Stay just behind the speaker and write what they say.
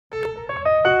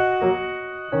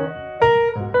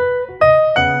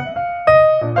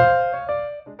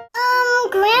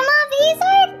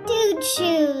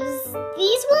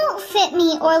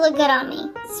look good on me.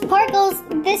 Sparkles,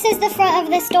 this is the front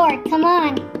of the store. Come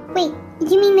on. Wait,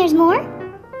 you mean there's more?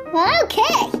 Okay.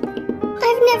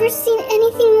 I've never seen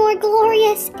anything more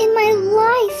glorious in my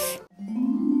life.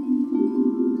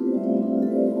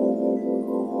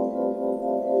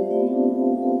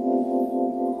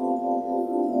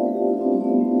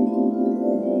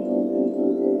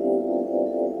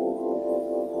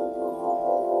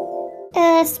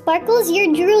 Sparkles,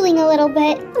 you're drooling a little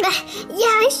bit.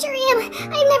 Yeah, I sure am.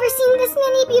 I've never seen this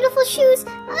many beautiful shoes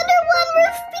under one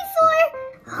roof before.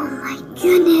 Oh my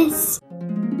goodness.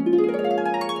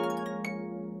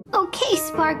 Okay,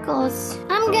 Sparkles,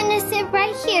 I'm gonna sit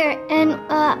right here and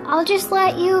I'll just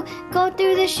let you go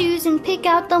through the shoes and pick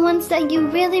out the ones that you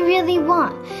really, really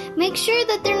want. Make sure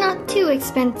that they're not too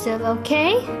expensive,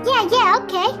 okay? Yeah,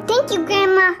 okay. Thank you,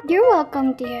 Grandma. You're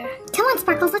welcome, dear. Come on,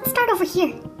 Sparkles, let's start over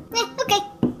here. Okay.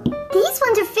 These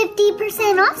ones are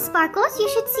 50% off, Sparkles. You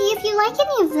should see if you like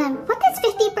any of them. What does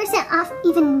 50% off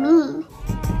even mean?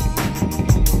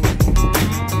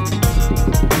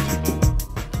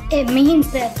 It means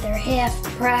that they're half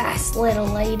price, little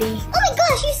lady. Oh my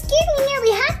gosh, you scared me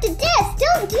nearly half to death.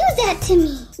 Don't do that to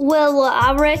me. Well,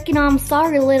 I reckon I'm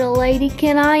sorry, little lady.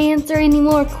 Can I answer any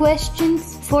more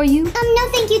questions for you? No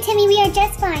thank you, Timmy. We are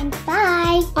just fine.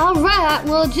 Bye. Alright,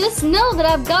 well just know that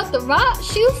I've got the right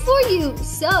shoe for you.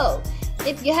 So,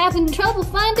 if you're having trouble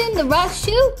finding the right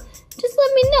shoe, just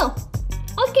let me know.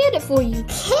 I'll get it for you.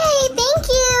 Okay, thank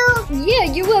you. Yeah,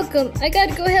 you're welcome. I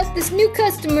gotta go help this new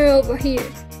customer over here.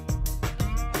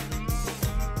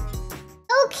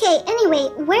 Okay, anyway,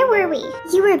 where were we?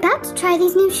 You were about to try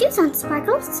these new shoes on,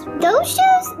 Sparkles. Those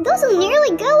shoes? Those will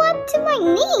nearly go up to my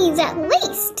knees at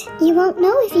least. You won't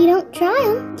know if you don't try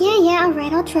them. Yeah,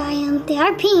 alright, I'll try them. They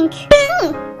are pink.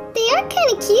 They are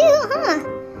kind of cute, huh?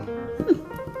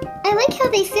 I like how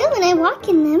they feel when I walk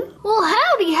in them. Well,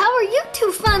 howdy, how are you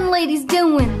two fine ladies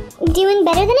doing? Doing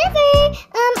better than ever.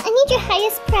 I need your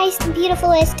highest priced,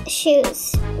 beautifulest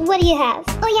shoes. What do you have?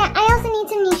 Oh yeah, I also need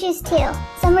some new shoes too.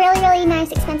 Some really, really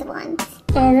nice, expensive ones.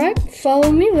 Alright,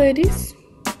 follow me, ladies.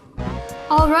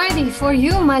 Alrighty, for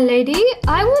you, my lady,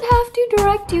 I would have to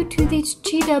direct you to these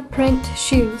cheetah print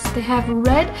shoes. They have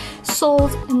red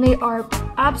soles and they are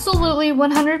absolutely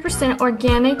 100%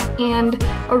 organic and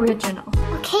original.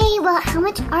 Okay, well, how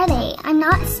much are they? I'm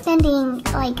not spending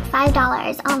like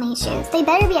 $5 on these shoes. They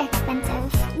better be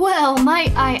expensive. Well,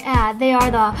 might I add, they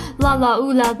are the La La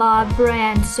Ooh La La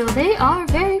brand, so they are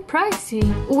very pricey.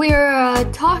 We're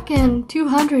talking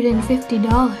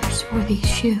 $250 for these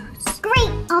shoes.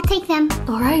 Great, I'll take them.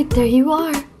 Alright, there you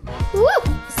are. Woo!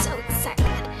 So excited.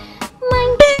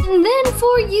 And then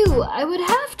for you, I would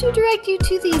have to direct you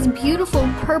to these beautiful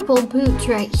purple boots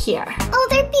right here. Oh,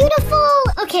 they're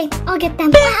beautiful. Okay, I'll get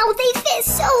them. Wow, they fit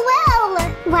so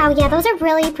well. Wow, yeah, those are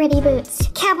really pretty boots.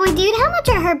 Cowboy dude, how much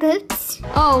are her boots?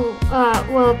 Oh,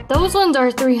 well, those ones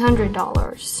are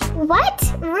 $300.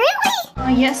 What?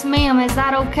 Really? Yes, ma'am. Is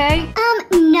that okay?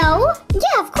 No.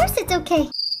 Yeah, of course it's okay.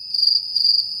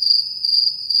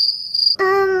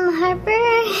 Harper,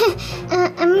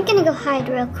 I'm gonna go hide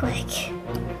real quick.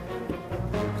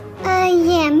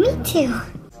 Yeah, me too.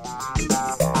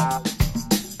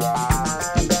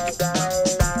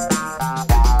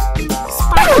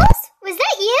 Sparkles? Was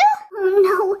that you? Oh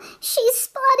no, she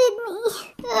spotted me.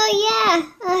 Oh yeah.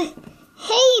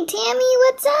 Hey Tammy,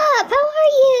 what's up? How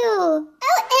are you?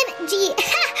 OMG,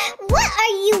 what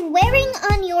are you wearing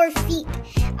on your feet?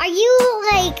 Are you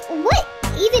like, what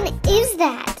even is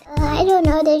that? I don't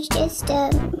know, there's just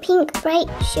pink bright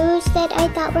shoes that I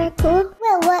thought were cool.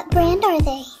 Well, what brand are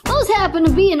they? Those happen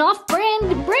to be an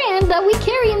off-brand brand that we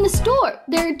carry in the store.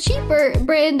 They're a cheaper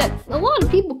brand that a lot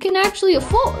of people can actually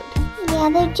afford. Yeah,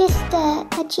 they're just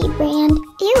a cheap brand.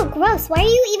 Ew, gross. Why are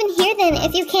you even here then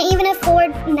if you can't even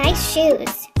afford nice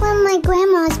shoes? Well, my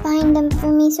grandma's buying them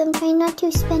for me, so I'm trying not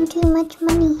to spend too much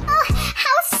money. Oh,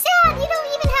 how sad! You don't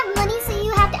even have money, so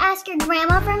you have to ask your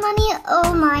grandma for money?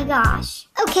 Oh my gosh.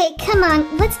 Okay, come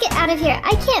on, let's get out of here.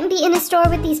 I can't be in a store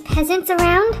with these peasants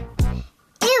around.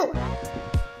 Ew!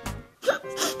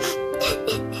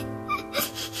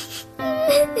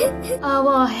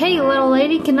 Well, hey, little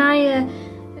lady, can I,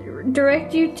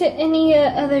 direct you to any,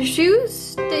 other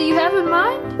shoes that you have in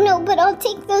mind? No, but I'll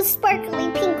take those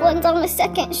sparkly pink ones on the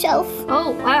second shelf.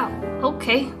 Oh, wow.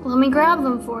 Okay, let me grab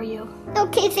them for you.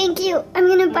 Okay, thank you. I'm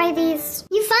gonna buy these.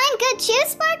 You find good shoes,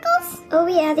 Sparkles? Oh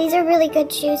yeah, these are really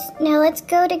good shoes. Now let's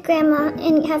go to Grandma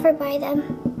and have her buy them.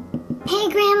 Hey,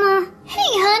 Grandma. Hey,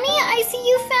 honey, I see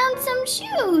you found some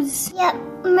shoes. Yep,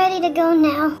 I'm ready to go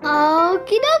now.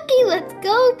 Okie dokie, let's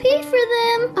go pay for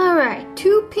them. Alright,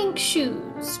 2 pink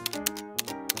shoes.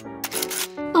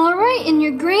 All right, and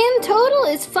your grand total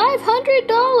is $500.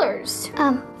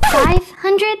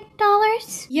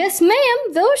 $500? Yes,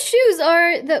 ma'am. Those shoes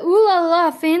are the Ooh La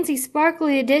La Fancy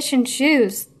Sparkly Edition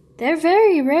shoes. They're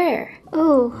very rare.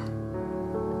 Oh.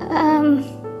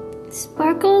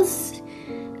 Sparkles,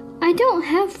 I don't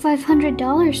have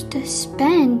 $500 to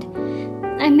spend.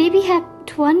 I maybe have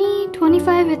 $20,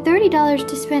 $25, or $30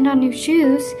 to spend on new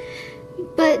shoes.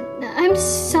 But I'm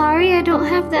sorry I don't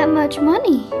have that much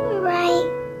money.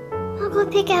 Right. I'll go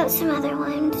pick out some other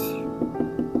ones.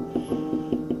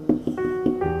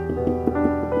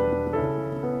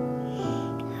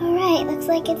 Alright, looks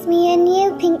like it's me and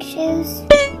you, pink shoes.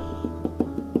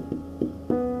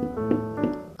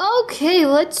 Okay,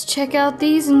 let's check out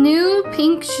these new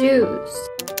pink shoes.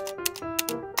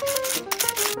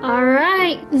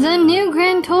 Alright, the new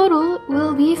grand total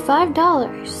will be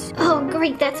 $5. Oh,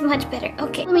 great, that's much better.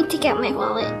 Okay, let me take out my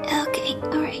wallet. Okay,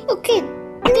 alright. Okay,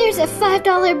 there's a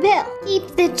 $5 bill.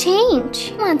 Keep the change.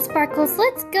 Come on, Sparkles,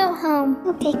 let's go home.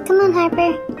 Okay, come on,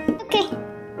 Harper. Okay.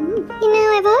 You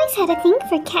know, I've always had a thing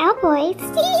for cowboys.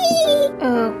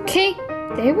 Okay,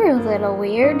 they were a little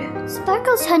weird.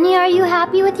 Sparkles, honey, are you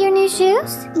happy with your new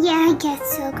shoes? Yeah, I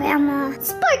guess so, Grandma.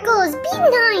 Sparkles, be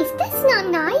nice. That's not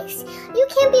nice. You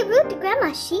can't be rude to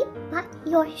Grandma. She bought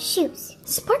your shoes.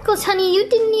 Sparkles, honey, you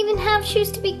didn't even have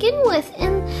shoes to begin with,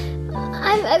 and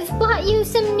I've bought you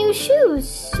some new shoes.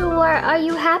 So are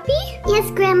you happy? Yes,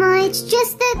 Grandma. It's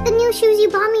just that the new shoes you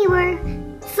bought me were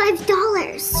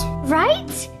 $5.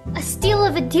 Right? A steal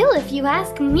of a deal if you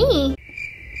ask me.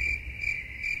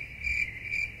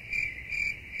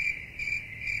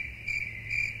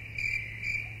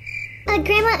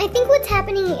 Grandma, I think what's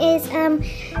happening is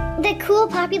the cool,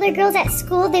 popular girls at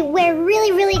school, they wear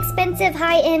really, really expensive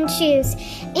high-end shoes.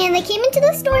 And they came into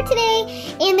the store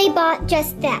today and they bought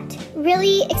just that.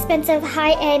 Really expensive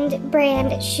high-end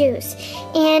brand shoes.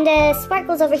 And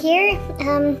Sparkles over here,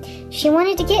 she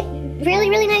wanted to get really,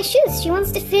 really nice shoes. She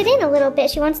wants to fit in a little bit.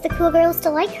 She wants the cool girls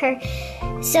to like her.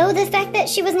 So the fact that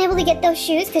she wasn't able to get those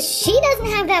shoes because she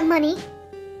doesn't have that money.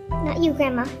 Not you,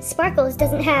 Grandma. Sparkles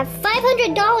doesn't have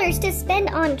 $500 to spend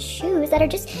on shoes that are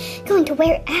just going to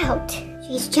wear out.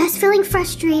 She's just feeling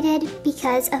frustrated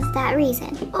because of that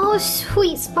reason. Oh,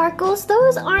 sweet Sparkles.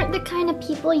 Those aren't the kind of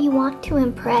people you want to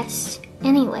impress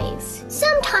anyways.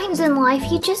 Sometimes in life,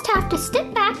 you just have to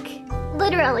step back,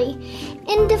 literally,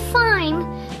 and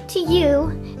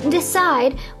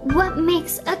decide what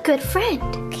makes a good friend.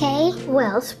 Okay.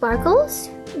 Well, Sparkles,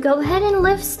 go ahead and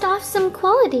list off some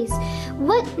qualities.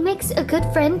 What makes a good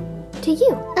friend to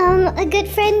you? A good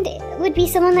friend would be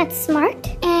someone that's smart.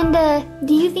 And,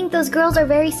 do you think those girls are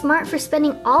very smart for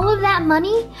spending all of that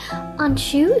money on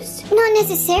shoes? Not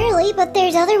necessarily, but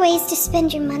there's other ways to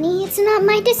spend your money. It's not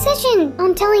my decision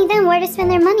on telling them where to spend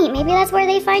their money. Maybe that's where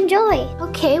they find joy.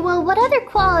 Okay, well, what other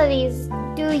qualities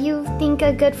do you think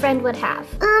a good friend would have?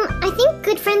 I think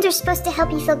good friends are supposed to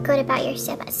help you feel good about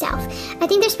yourself. I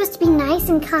think they're supposed to be nice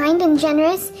and kind and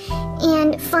generous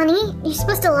and funny. You're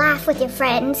supposed to laugh with your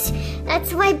friends.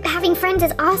 That's why having friends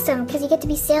is awesome, because you get to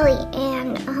be silly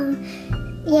and,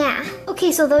 yeah.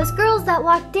 Okay, so those girls that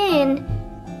walked in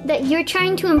that you're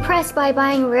trying to impress by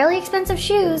buying really expensive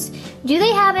shoes, do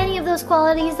they have any of those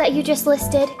qualities that you just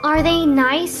listed? Are they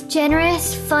nice,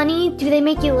 generous, funny? Do they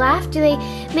make you laugh? Do they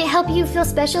help you feel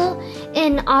special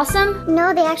and awesome?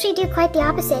 No, they actually do quite the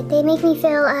opposite. They make me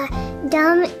feel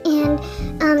dumb and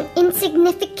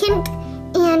insignificant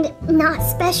and not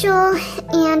special,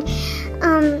 and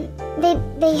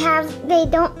they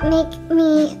don't make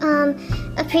me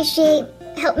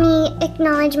help me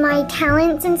acknowledge my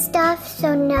talents and stuff.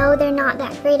 So no, they're not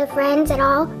that great of friends at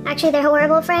all. Actually, they're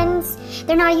horrible friends.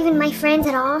 They're not even my friends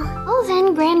at all. Oh,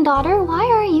 then, granddaughter, why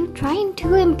are you trying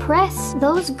to impress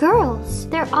those girls?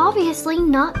 They're obviously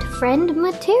not friend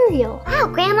material. Wow,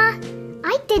 Grandma,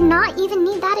 I did not even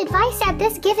need that advice at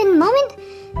this given moment.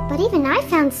 But even I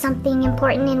found something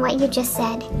important in what you just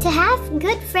said. To have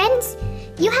good friends,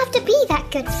 you have to be that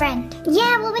good friend.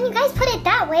 Yeah, well, when you guys put it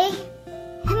that way,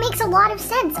 that makes a lot of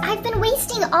sense. I've been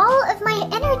wasting all of my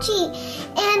energy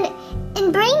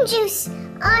and brain juice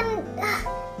on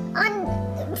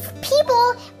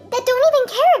people that don't even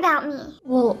care about me.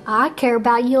 Well, I care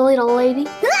about you, little lady.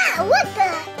 Ah, what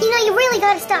the? You know, you really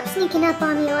gotta stop sneaking up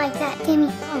on me like that, Timmy.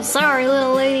 I'm sorry,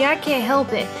 little lady. I can't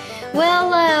help it.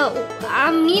 Well,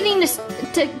 I'm needing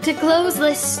to close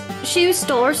this shoe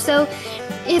store, so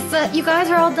if you guys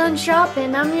are all done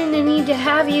shopping, I'm gonna need to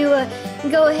have you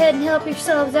go ahead and help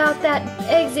yourselves out that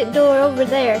exit door over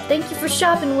there. Thank you for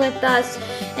shopping with us,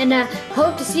 and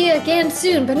hope to see you again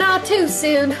soon, but not too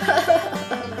soon.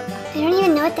 I don't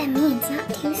even know what that means.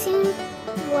 Not too soon?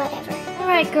 Whatever.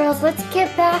 Alright girls, let's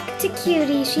get back to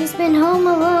Cutie. She's been home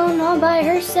alone all by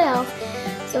herself,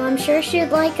 so I'm sure she'd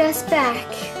like us back.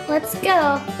 Let's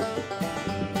go.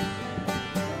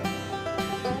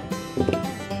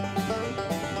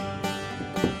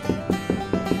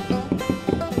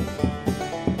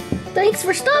 Thanks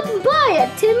for stopping by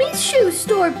at Timmy's shoe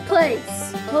store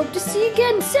place. Hope to see you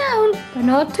again soon, but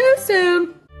not too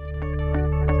soon.